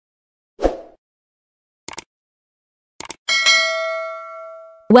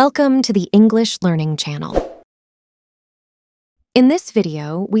Welcome to the English Learning Channel. In this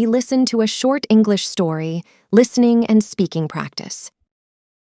video, we listen to a short English story, listening and speaking practice.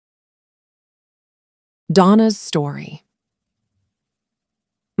 Donna's story.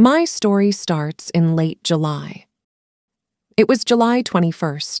 My story starts in late July. It was July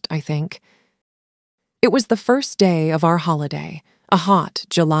 21st, I think. It was the first day of our holiday, a hot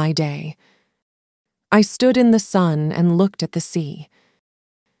July day. I stood in the sun and looked at the sea.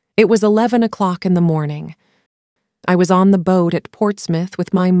 It was 11 o'clock in the morning. I was on the boat at Portsmouth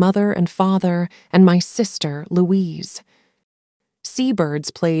with my mother and father and my sister, Louise.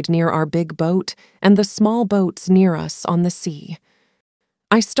 Seabirds played near our big boat and the small boats near us on the sea.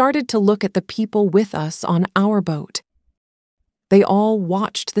 I started to look at the people with us on our boat. They all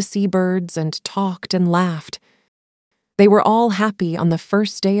watched the seabirds and talked and laughed. They were all happy on the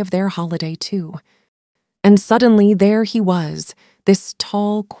first day of their holiday, too. And suddenly there he was, this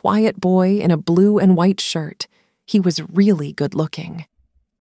tall, quiet boy in a blue and white shirt. He was really good-looking.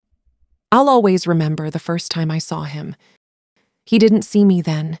 I'll always remember the first time I saw him. He didn't see me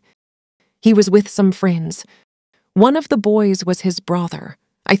then. He was with some friends. One of the boys was his brother.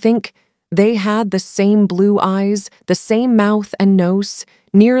 I think they had the same blue eyes, the same mouth and nose,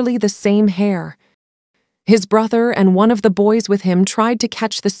 nearly the same hair. His brother and one of the boys with him tried to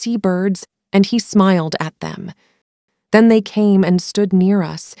catch the seabirds, and he smiled at them. Then they came and stood near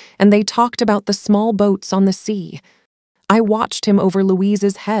us, and they talked about the small boats on the sea. I watched him over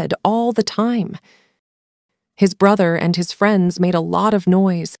Louise's head all the time. His brother and his friends made a lot of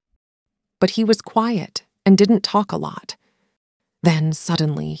noise, but he was quiet and didn't talk a lot. Then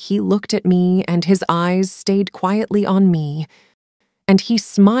suddenly he looked at me and his eyes stayed quietly on me, and he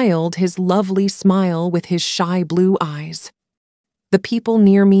smiled his lovely smile with his shy blue eyes. The people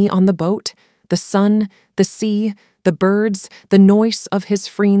near me on the boat, the sun, the sea, the birds, the noise of his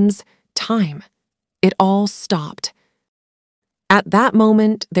friends, time. It all stopped. At that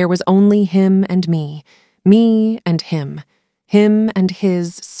moment, there was only him and me and him and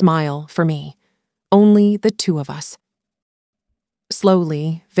his smile for me. Only the two of us.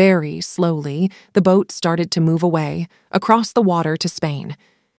 Slowly, very slowly, the boat started to move away, across the water to Spain.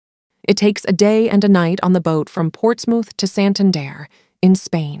 It takes a day and a night on the boat from Portsmouth to Santander, in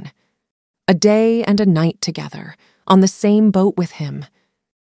Spain. A day and a night together, on the same boat with him.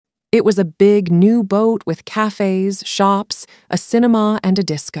 It was a big new boat with cafes, shops, a cinema, and a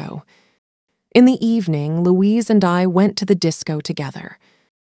disco. In the evening, Louise and I went to the disco together.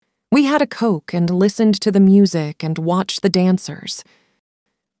 We had a Coke and listened to the music and watched the dancers.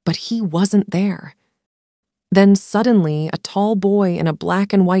 But he wasn't there. Then suddenly, a tall boy in a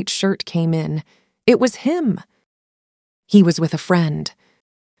black and white shirt came in. It was him. He was with a friend.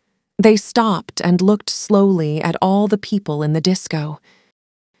 They stopped and looked slowly at all the people in the disco.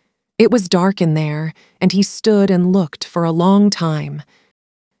 It was dark in there, and he stood and looked for a long time.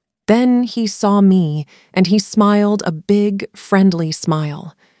 Then he saw me, and he smiled a big, friendly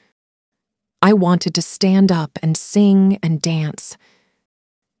smile. I wanted to stand up and sing and dance.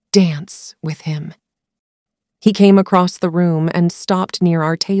 Dance with him. He came across the room and stopped near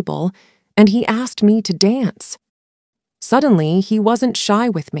our table, and he asked me to dance. Suddenly, he wasn't shy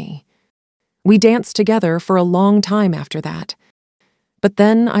with me. We danced together for a long time after that. But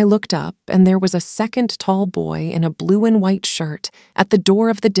then I looked up, and there was a second tall boy in a blue and white shirt at the door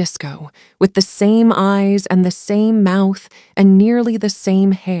of the disco, with the same eyes and the same mouth and nearly the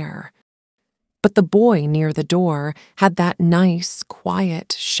same hair. But the boy near the door had that nice,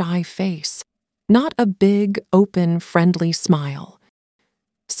 quiet, shy face, not a big, open, friendly smile.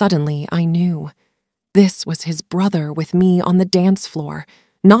 Suddenly I knew. This was his brother with me on the dance floor,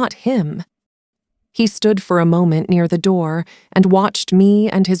 not him. He stood for a moment near the door and watched me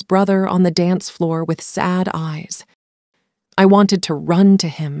and his brother on the dance floor with sad eyes. I wanted to run to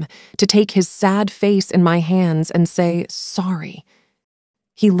him, to take his sad face in my hands and say, "Sorry."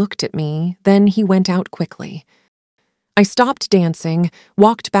 He looked at me, then he went out quickly. I stopped dancing,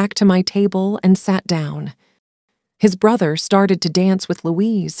 walked back to my table, and sat down. His brother started to dance with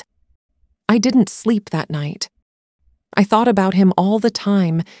Louise. I didn't sleep that night. I thought about him all the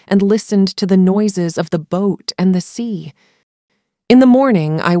time and listened to the noises of the boat and the sea. In the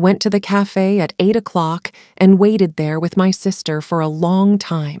morning, I went to the cafe at 8 o'clock and waited there with my sister for a long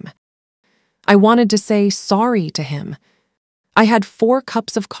time. I wanted to say sorry to him. I had 4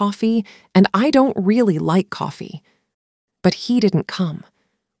 cups of coffee, and I don't really like coffee. But he didn't come.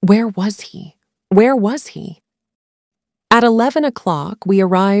 Where was he? Where was he? At 11 o'clock, we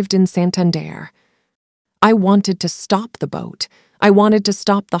arrived in Santander. I wanted to stop the boat. I wanted to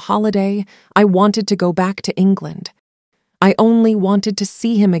stop the holiday. I wanted to go back to England. I only wanted to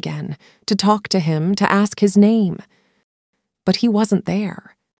see him again, to talk to him, to ask his name. But he wasn't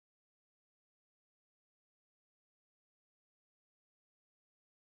there.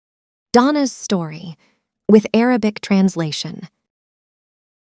 Donna's story, with Arabic translation.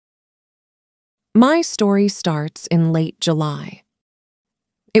 My story starts in late July.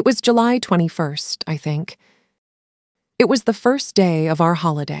 It was July 21st, I think. It was the first day of our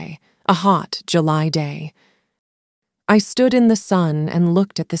holiday, a hot July day. I stood in the sun and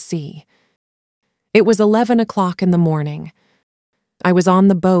looked at the sea. It was 11 o'clock in the morning. I was on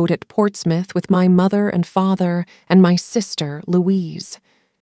the boat at Portsmouth with my mother and father and my sister, Louise.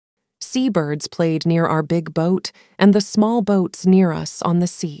 Seabirds played near our big boat and the small boats near us on the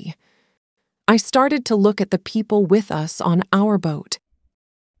sea. I started to look at the people with us on our boat.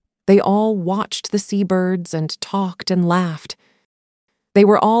 They all watched the seabirds and talked and laughed. They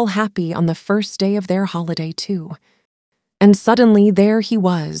were all happy on the first day of their holiday, too. And suddenly there he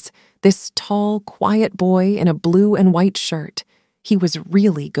was, this tall, quiet boy in a blue and white shirt. He was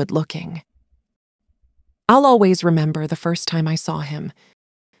really good-looking. I'll always remember the first time I saw him.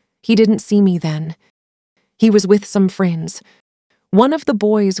 He didn't see me then. He was with some friends. One of the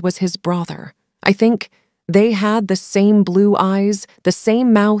boys was his brother. I think they had the same blue eyes, the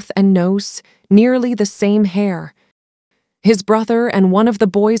same mouth and nose, nearly the same hair. His brother and one of the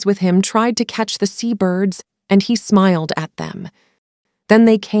boys with him tried to catch the seabirds, and he smiled at them. Then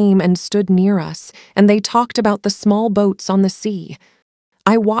they came and stood near us, and they talked about the small boats on the sea.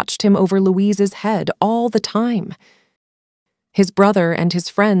 I watched him over Louise's head all the time. His brother and his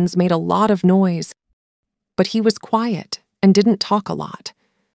friends made a lot of noise, but he was quiet and didn't talk a lot.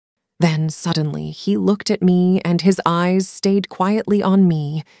 Then suddenly he looked at me and his eyes stayed quietly on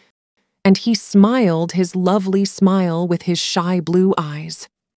me, and he smiled his lovely smile with his shy blue eyes.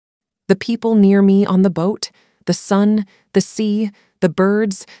 The people near me on the boat, the sun, the sea, the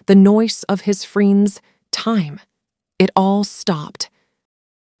birds, the noise of his friends, time. It all stopped.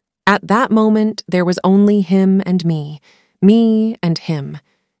 At that moment there was only him and me and him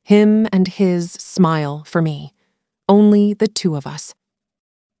and his smile for me. Only the two of us.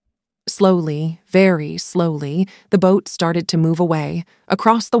 Slowly, very slowly, the boat started to move away,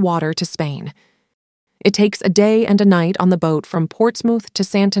 across the water to Spain. It takes a day and a night on the boat from Portsmouth to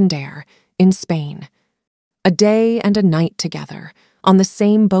Santander, in Spain. A day and a night together, on the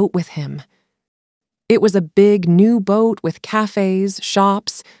same boat with him. It was a big new boat with cafes,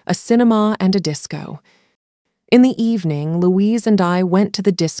 shops, a cinema, and a disco. In the evening, Louise and I went to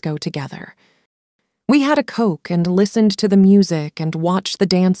the disco together. We had a Coke and listened to the music and watched the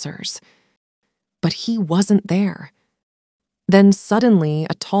dancers. But he wasn't there. Then suddenly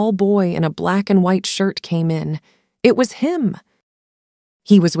a tall boy in a black and white shirt came in. It was him.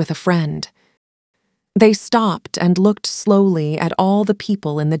 He was with a friend. They stopped and looked slowly at all the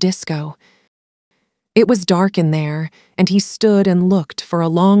people in the disco. It was dark in there, and he stood and looked for a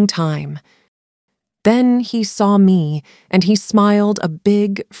long time. Then he saw me, and he smiled a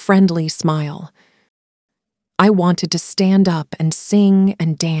big, friendly smile. I wanted to stand up and sing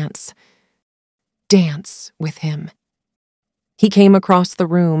and dance. Dance with him. He came across the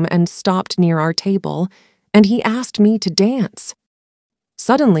room and stopped near our table, and he asked me to dance.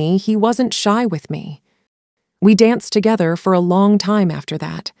 Suddenly, he wasn't shy with me. We danced together for a long time after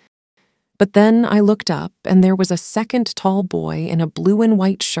that. But then I looked up, and there was a second tall boy in a blue and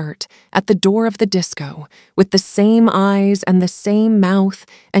white shirt at the door of the disco, with the same eyes and the same mouth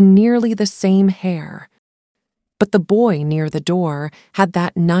and nearly the same hair. But the boy near the door had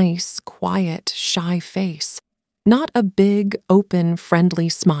that nice, quiet, shy face, not a big, open, friendly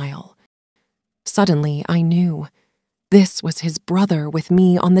smile. Suddenly, I knew. This was his brother with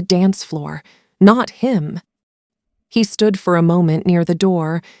me on the dance floor, not him. He stood for a moment near the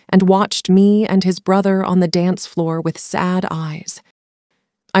door and watched me and his brother on the dance floor with sad eyes.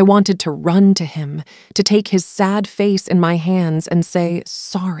 I wanted to run to him, to take his sad face in my hands and say,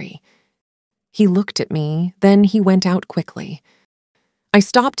 "Sorry." He looked at me, then he went out quickly. I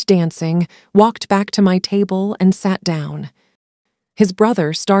stopped dancing, walked back to my table, and sat down. His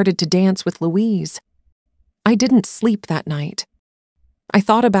brother started to dance with Louise. I didn't sleep that night. I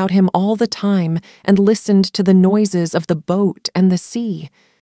thought about him all the time and listened to the noises of the boat and the sea.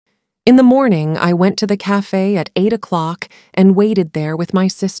 In the morning, I went to the cafe at 8 o'clock and waited there with my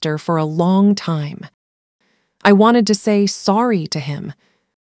sister for a long time. I wanted to say sorry to him.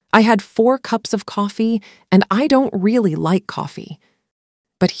 I had 4 cups of coffee, and I don't really like coffee.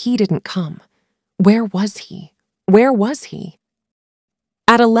 But he didn't come. Where was he? Where was he?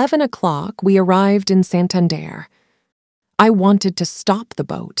 At 11 o'clock, we arrived in Santander. I wanted to stop the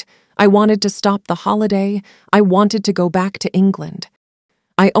boat. I wanted to stop the holiday. I wanted to go back to England.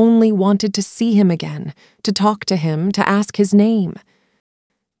 I only wanted to see him again, to talk to him, to ask his name.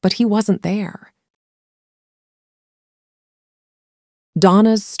 But he wasn't there.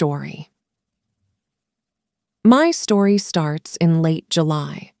 Donna's story. My story starts in late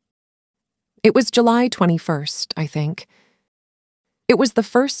July. It was July 21st, I think. It was the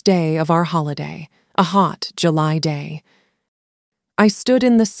first day of our holiday, a hot July day. I stood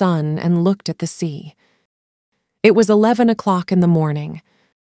in the sun and looked at the sea. It was 11 o'clock in the morning.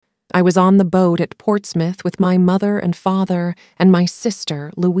 I was on the boat at Portsmouth with my mother and father and my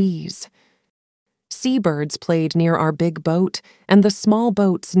sister, Louise. Seabirds played near our big boat and the small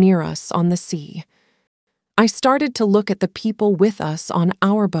boats near us on the sea. I started to look at the people with us on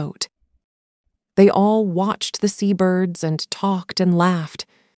our boat. They all watched the seabirds and talked and laughed.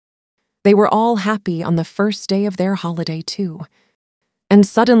 They were all happy on the first day of their holiday, too. And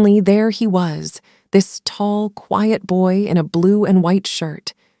suddenly there he was, this tall, quiet boy in a blue and white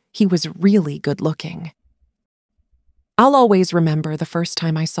shirt. He was really good-looking. I'll always remember the first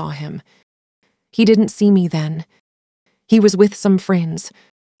time I saw him. He didn't see me then. He was with some friends.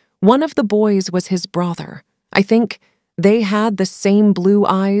 One of the boys was his brother. I think they had the same blue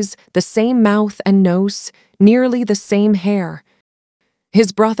eyes, the same mouth and nose, nearly the same hair.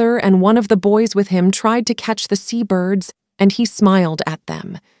 His brother and one of the boys with him tried to catch the seabirds, and he smiled at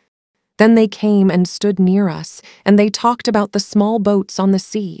them. Then they came and stood near us, and they talked about the small boats on the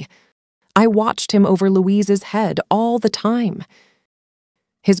sea. I watched him over Louise's head all the time.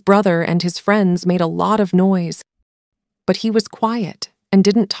 His brother and his friends made a lot of noise, but he was quiet and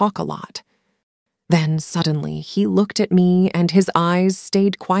didn't talk a lot. Then suddenly he looked at me and his eyes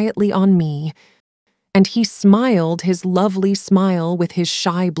stayed quietly on me, and he smiled his lovely smile with his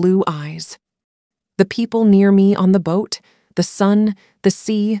shy blue eyes. The people near me on the boat, the sun, the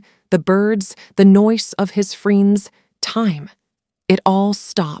sea, the birds, the noise of his friends, time. It all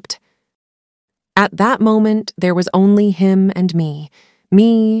stopped. At that moment there was only him and me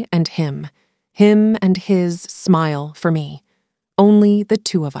and him and his smile for me. Only the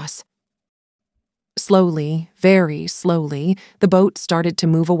two of us. Slowly, very slowly, the boat started to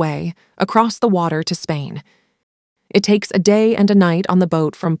move away, across the water to Spain. It takes a day and a night on the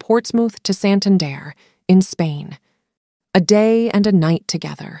boat from Portsmouth to Santander, in Spain. A day and a night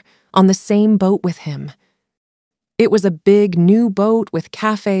together, on the same boat with him. It was a big new boat with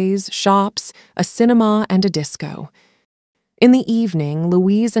cafes, shops, a cinema, and a disco. In the evening,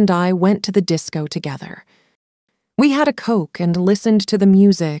 Louise and I went to the disco together. We had a Coke and listened to the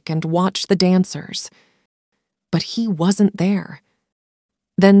music and watched the dancers. But he wasn't there.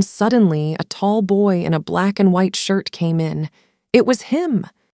 Then suddenly a tall boy in a black and white shirt came in. It was him.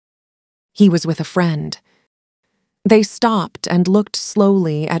 He was with a friend. They stopped and looked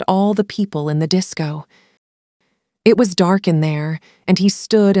slowly at all the people in the disco. It was dark in there, and he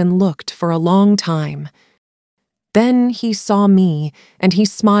stood and looked for a long time. Then he saw me, and he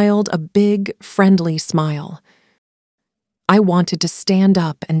smiled a big, friendly smile. I wanted to stand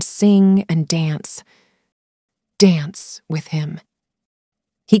up and sing and dance. Dance with him.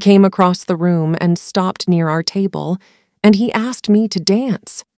 He came across the room and stopped near our table, and he asked me to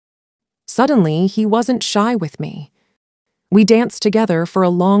dance. Suddenly, he wasn't shy with me. We danced together for a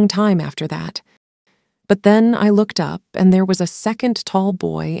long time after that. But then I looked up, and there was a second tall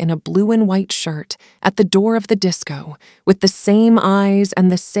boy in a blue and white shirt at the door of the disco, with the same eyes and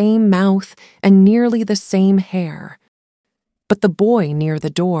the same mouth and nearly the same hair. But the boy near the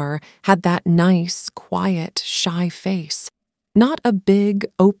door had that nice, quiet, shy face, not a big,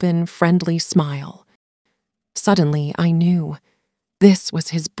 open, friendly smile. Suddenly I knew. This was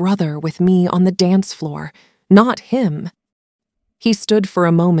his brother with me on the dance floor, not him. He stood for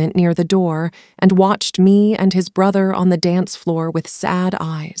a moment near the door and watched me and his brother on the dance floor with sad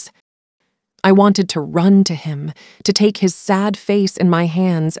eyes. I wanted to run to him, to take his sad face in my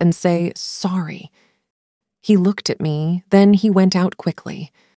hands and say, "Sorry." He looked at me, then he went out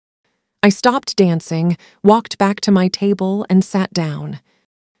quickly. I stopped dancing, walked back to my table, and sat down.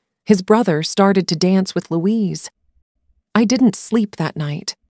 His brother started to dance with Louise. I didn't sleep that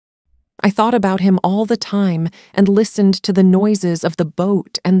night. I thought about him all the time and listened to the noises of the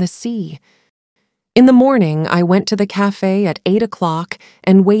boat and the sea. In the morning, I went to the cafe at 8 o'clock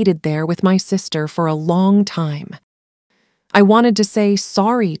and waited there with my sister for a long time. I wanted to say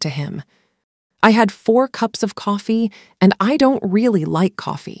sorry to him. I had 4 cups of coffee, and I don't really like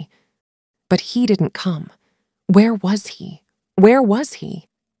coffee. But he didn't come. Where was he? Where was he?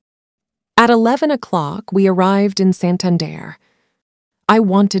 At 11 o'clock, we arrived in Santander. I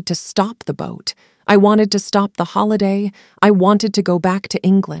wanted to stop the boat. I wanted to stop the holiday. I wanted to go back to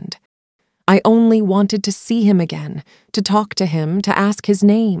England. I only wanted to see him again, to talk to him, to ask his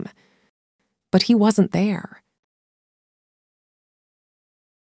name. But he wasn't there.